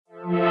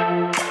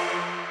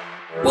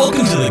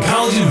Welcome to the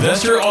College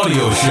Investor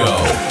Audio Show,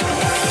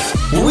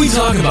 where we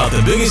talk about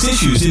the biggest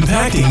issues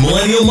impacting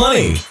millennial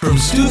money, from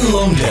student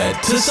loan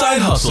debt to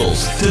side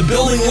hustles to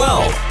building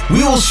wealth.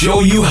 We will show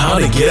you how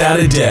to get out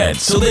of debt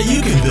so that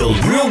you can build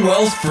real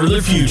wealth for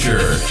the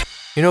future.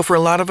 You know, for a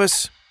lot of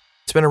us,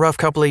 it's been a rough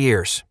couple of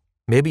years.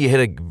 Maybe you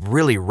hit a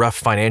really rough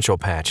financial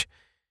patch.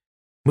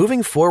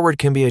 Moving forward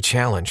can be a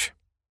challenge.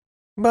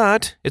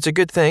 But it's a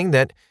good thing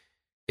that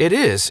it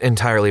is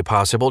entirely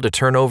possible to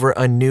turn over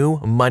a new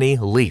money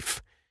leaf.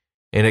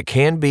 And it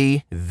can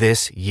be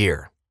this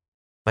year.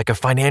 Like a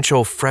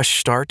financial fresh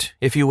start,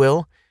 if you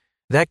will.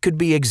 That could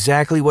be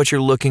exactly what you're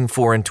looking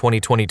for in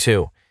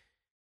 2022.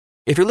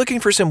 If you're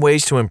looking for some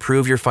ways to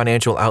improve your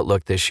financial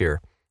outlook this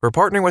year, we're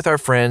partnering with our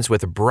friends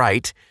with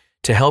Bright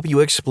to help you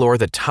explore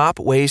the top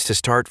ways to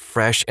start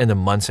fresh in the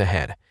months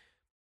ahead.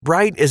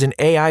 Bright is an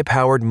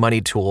AI-powered money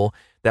tool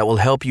that will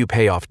help you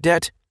pay off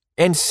debt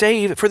and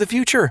save for the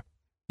future.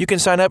 You can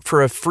sign up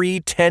for a free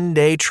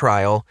 10-day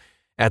trial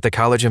at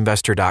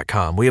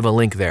thecollegeinvestor.com. We have a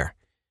link there.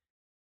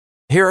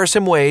 Here are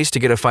some ways to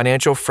get a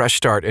financial fresh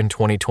start in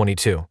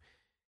 2022.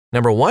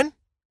 Number 1,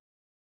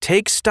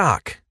 take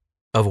stock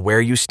of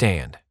where you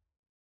stand.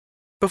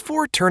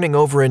 Before turning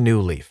over a new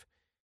leaf,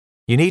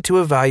 you need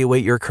to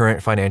evaluate your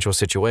current financial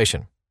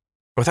situation.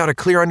 Without a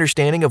clear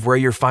understanding of where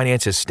your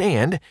finances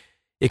stand,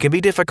 it can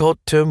be difficult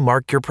to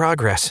mark your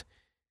progress.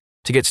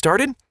 To get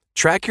started,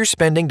 track your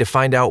spending to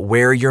find out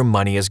where your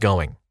money is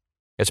going.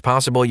 It's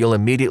possible you'll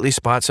immediately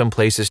spot some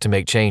places to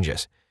make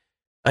changes.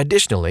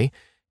 Additionally,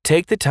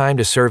 take the time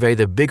to survey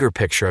the bigger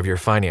picture of your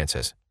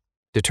finances.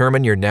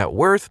 Determine your net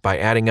worth by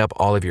adding up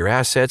all of your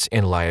assets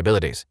and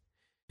liabilities.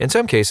 In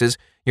some cases,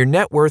 your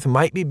net worth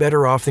might be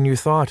better off than you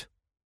thought.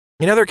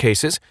 In other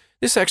cases,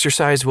 this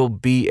exercise will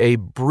be a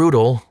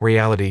brutal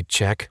reality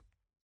check.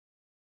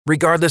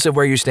 Regardless of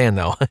where you stand,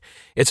 though,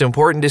 it's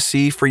important to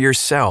see for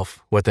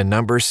yourself what the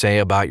numbers say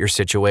about your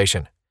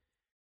situation.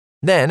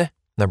 Then,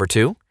 number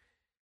 2,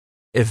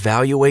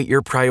 evaluate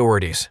your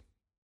priorities.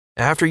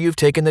 After you've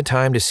taken the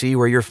time to see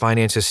where your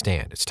finances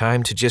stand, it's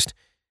time to just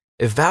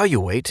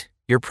evaluate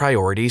your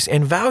priorities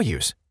and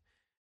values.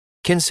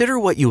 Consider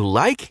what you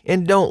like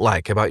and don't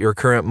like about your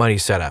current money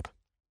setup.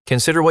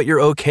 Consider what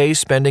you're okay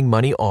spending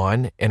money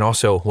on and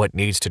also what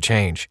needs to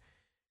change.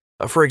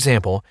 For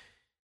example,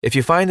 if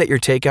you find that your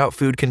takeout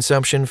food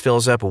consumption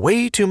fills up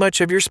way too much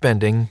of your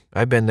spending,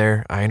 I've been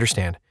there, I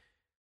understand,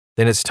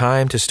 then it's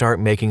time to start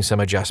making some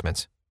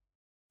adjustments.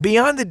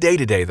 Beyond the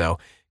day-to-day, though,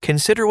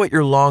 consider what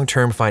your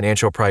long-term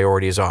financial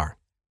priorities are.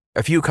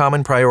 A few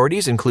common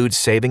priorities include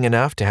saving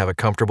enough to have a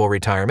comfortable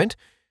retirement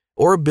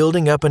or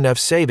building up enough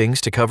savings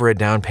to cover a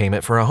down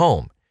payment for a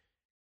home.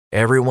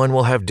 Everyone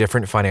will have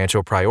different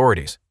financial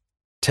priorities.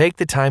 Take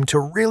the time to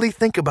really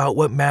think about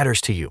what matters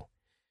to you.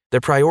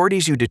 The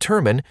priorities you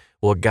determine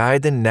will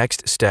guide the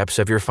next steps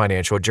of your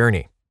financial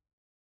journey.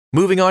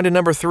 Moving on to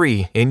number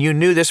 3, and you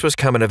knew this was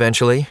coming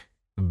eventually,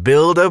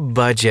 build a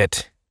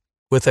budget.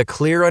 With a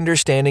clear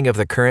understanding of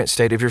the current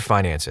state of your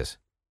finances,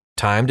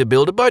 time to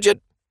build a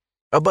budget.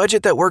 A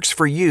budget that works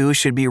for you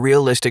should be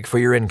realistic for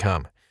your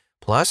income.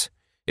 Plus,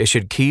 it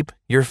should keep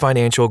your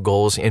financial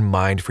goals in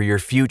mind for your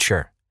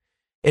future.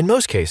 In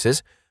most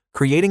cases,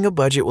 creating a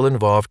budget will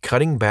involve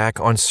cutting back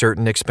on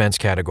certain expense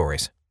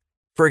categories.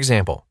 For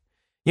example,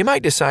 you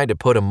might decide to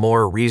put a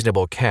more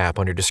reasonable cap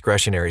on your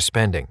discretionary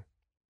spending.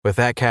 With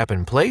that cap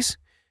in place,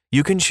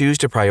 you can choose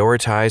to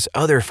prioritize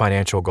other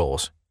financial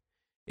goals.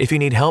 If you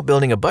need help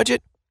building a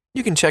budget,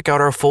 you can check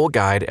out our full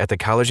guide at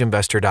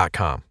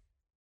thecollegeinvestor.com.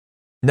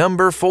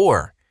 Number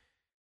 4,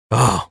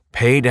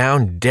 pay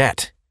down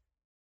debt.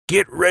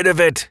 Get rid of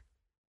it.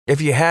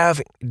 If you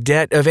have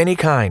debt of any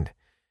kind,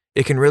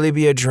 it can really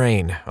be a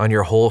drain on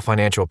your whole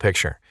financial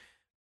picture.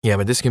 Yeah,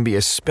 but this can be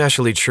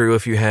especially true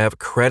if you have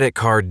credit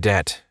card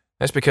debt.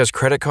 That's because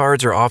credit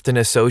cards are often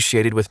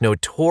associated with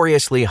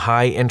notoriously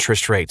high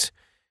interest rates,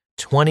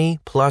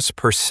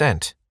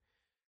 20+%.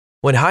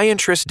 When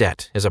high-interest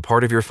debt is a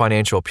part of your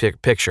financial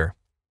picture,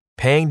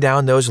 paying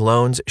down those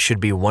loans should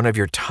be one of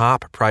your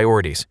top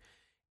priorities.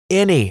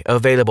 Any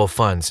available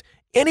funds,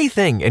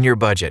 anything in your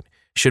budget,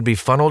 should be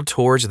funneled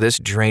towards this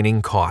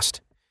draining cost.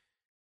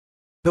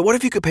 But what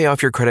if you could pay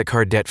off your credit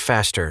card debt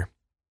faster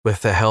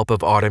with the help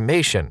of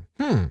automation?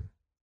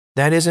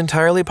 That is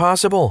entirely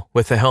possible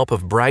with the help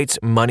of Bright's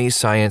Money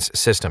Science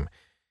system.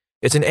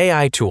 It's an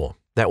AI tool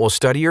that will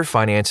study your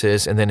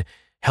finances and then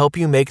help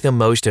you make the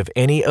most of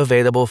any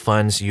available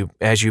funds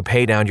as you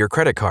pay down your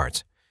credit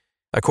cards.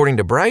 According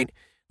to Bright,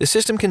 the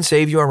system can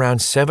save you around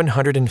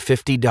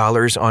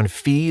 $750 on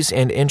fees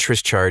and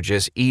interest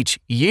charges each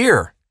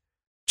year.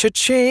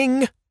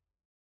 Cha-ching!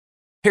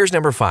 Here's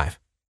number 5.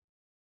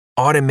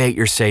 Automate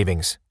your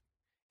savings.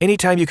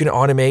 Anytime you can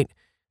automate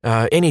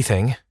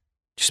anything,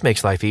 just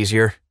makes life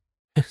easier.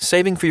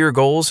 Saving for your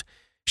goals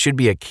should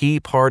be a key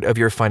part of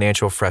your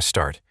financial fresh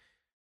start.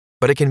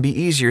 But it can be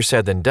easier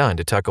said than done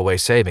to tuck away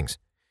savings.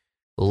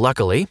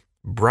 Luckily,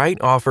 Bright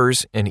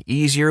offers an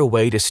easier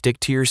way to stick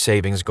to your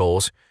savings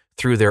goals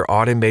through their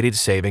automated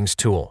savings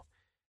tool.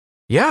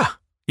 Yeah,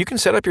 you can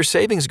set up your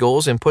savings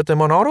goals and put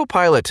them on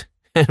autopilot.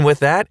 And with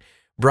that,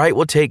 Bright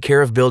will take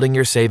care of building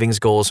your savings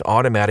goals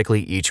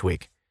automatically each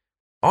week.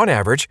 On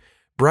average,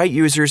 Bright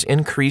users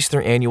increased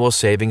their annual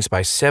savings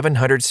by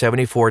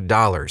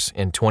 $774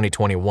 in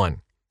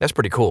 2021. That's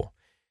pretty cool.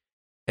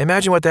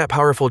 Imagine what that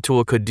powerful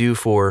tool could do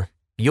for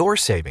your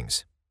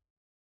savings.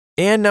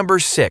 And number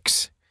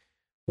 6,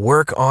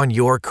 work on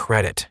your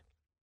credit.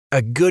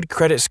 A good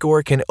credit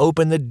score can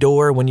open the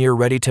door when you're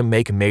ready to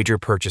make major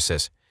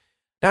purchases.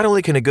 Not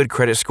only can a good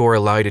credit score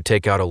allow you to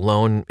take out a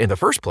loan in the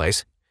first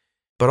place,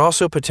 but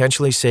also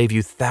potentially save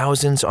you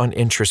thousands on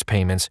interest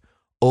payments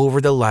over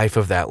the life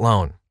of that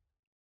loan.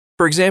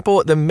 For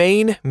example, the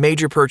main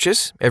major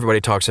purchase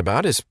everybody talks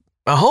about is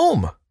a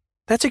home.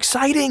 That's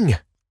exciting.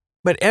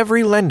 But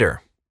every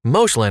lender,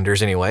 most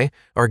lenders anyway,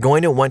 are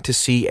going to want to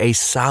see a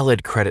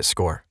solid credit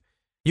score.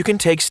 You can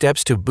take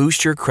steps to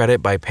boost your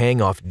credit by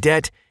paying off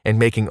debt and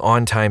making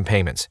on-time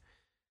payments.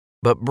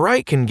 But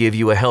Bright can give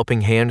you a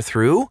helping hand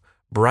through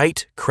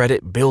Bright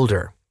Credit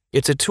Builder.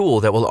 It's a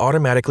tool that will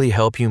automatically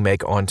help you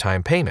make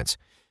on-time payments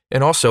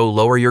and also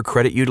lower your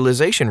credit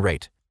utilization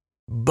rate.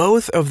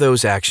 Both of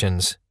those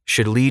actions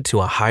should lead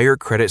to a higher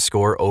credit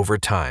score over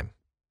time.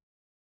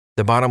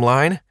 The bottom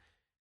line?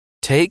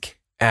 Take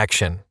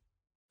action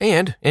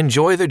and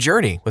enjoy the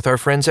journey with our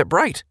friends at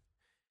Bright.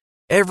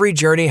 Every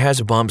journey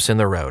has bumps in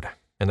the road,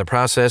 and the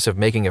process of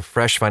making a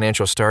fresh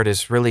financial start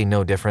is really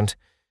no different.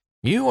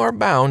 You are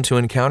bound to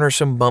encounter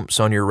some bumps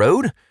on your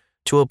road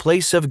to a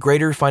place of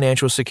greater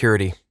financial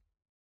security.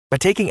 But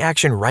taking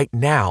action right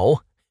now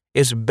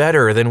is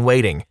better than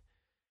waiting.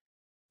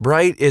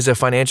 Bright is a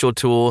financial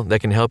tool that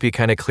can help you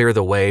kind of clear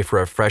the way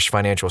for a fresh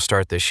financial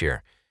start this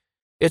year.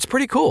 It's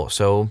pretty cool,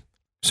 so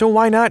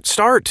why not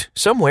start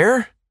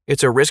somewhere?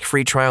 It's a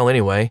risk-free trial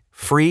anyway,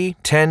 free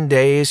 10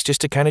 days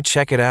just to kind of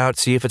check it out,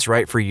 see if it's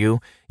right for you.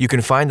 You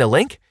can find the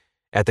link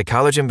at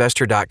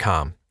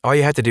thecollegeinvestor.com. All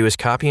you have to do is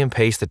copy and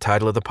paste the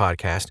title of the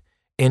podcast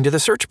into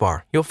the search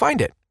bar. You'll find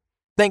it.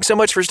 Thanks so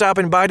much for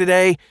stopping by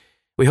today.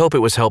 We hope it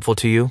was helpful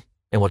to you,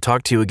 and we'll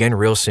talk to you again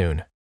real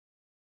soon.